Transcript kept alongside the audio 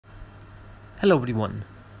Hello everyone,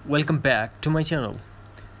 welcome back to my channel.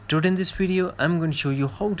 Today in this video I'm going to show you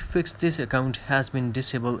how to fix this account has been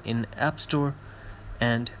disabled in App Store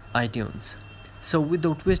and iTunes. So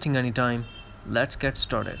without wasting any time, let's get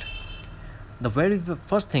started. The very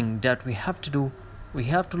first thing that we have to do, we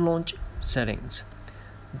have to launch settings.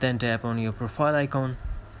 Then tap on your profile icon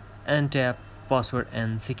and tap password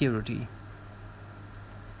and security.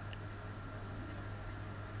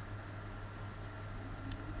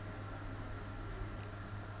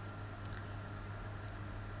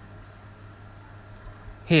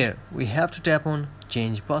 Here we have to tap on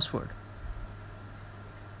change password.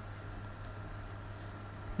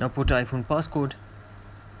 Now put iPhone passcode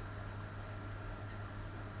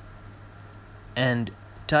and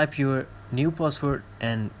type your new password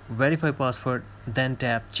and verify password, then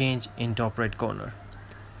tap change in top right corner.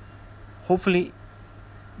 Hopefully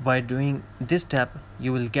by doing this tap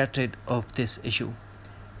you will get rid of this issue.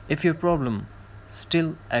 If your problem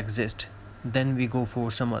still exists, then we go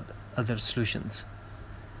for some other solutions.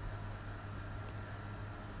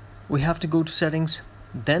 We have to go to settings,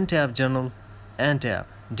 then tap general and tap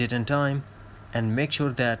date and time and make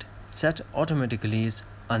sure that set automatically is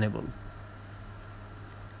enabled.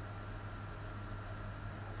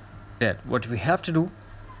 That what we have to do,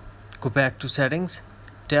 go back to settings,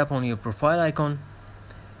 tap on your profile icon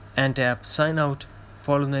and tap sign out,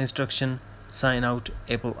 follow the instruction sign out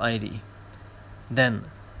Apple ID. Then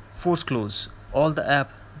force close all the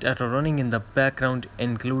apps that are running in the background,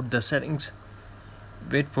 include the settings.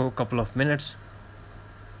 Wait for a couple of minutes,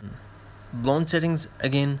 launch settings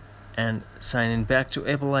again and sign in back to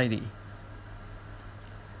Apple ID.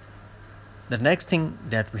 The next thing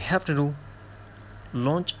that we have to do,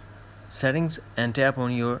 launch settings and tap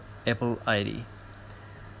on your Apple ID.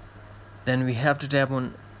 Then we have to tap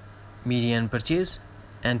on media and purchase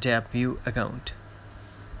and tap view account.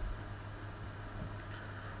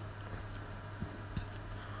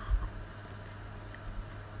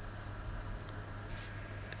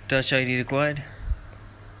 Touch ID required.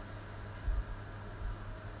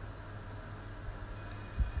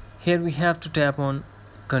 Here we have to tap on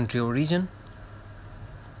country or region.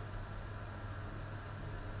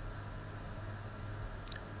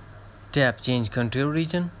 Tap change country or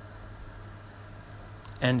region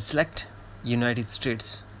and select United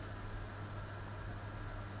States.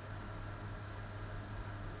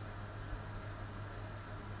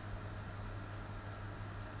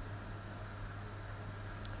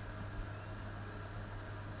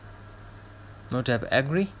 Now tap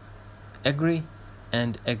agree, agree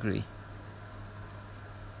and agree.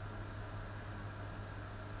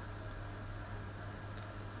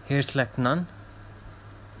 Here select none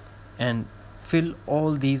and fill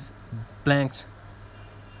all these blanks: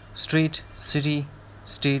 street, city,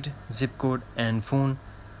 state, zip code and phone.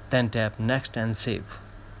 Then tap next and save.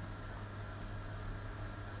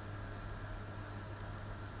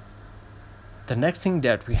 The next thing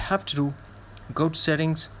that we have to do, go to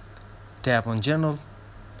settings, tap on general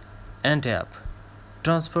and tap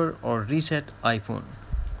transfer or reset iPhone.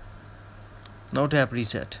 Now tap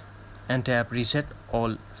reset and tap reset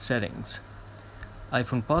all settings.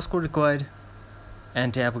 iPhone passcode required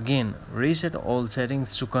and tap again reset all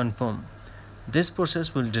settings to confirm. This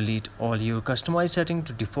process will delete all your customized setting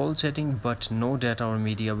to default setting, but no data or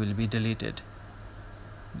media will be deleted.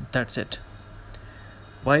 That's it.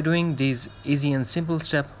 By doing these easy and simple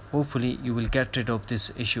steps, hopefully you will get rid of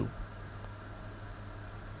this issue.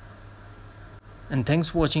 And thanks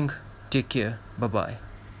for watching. Take care. Bye bye.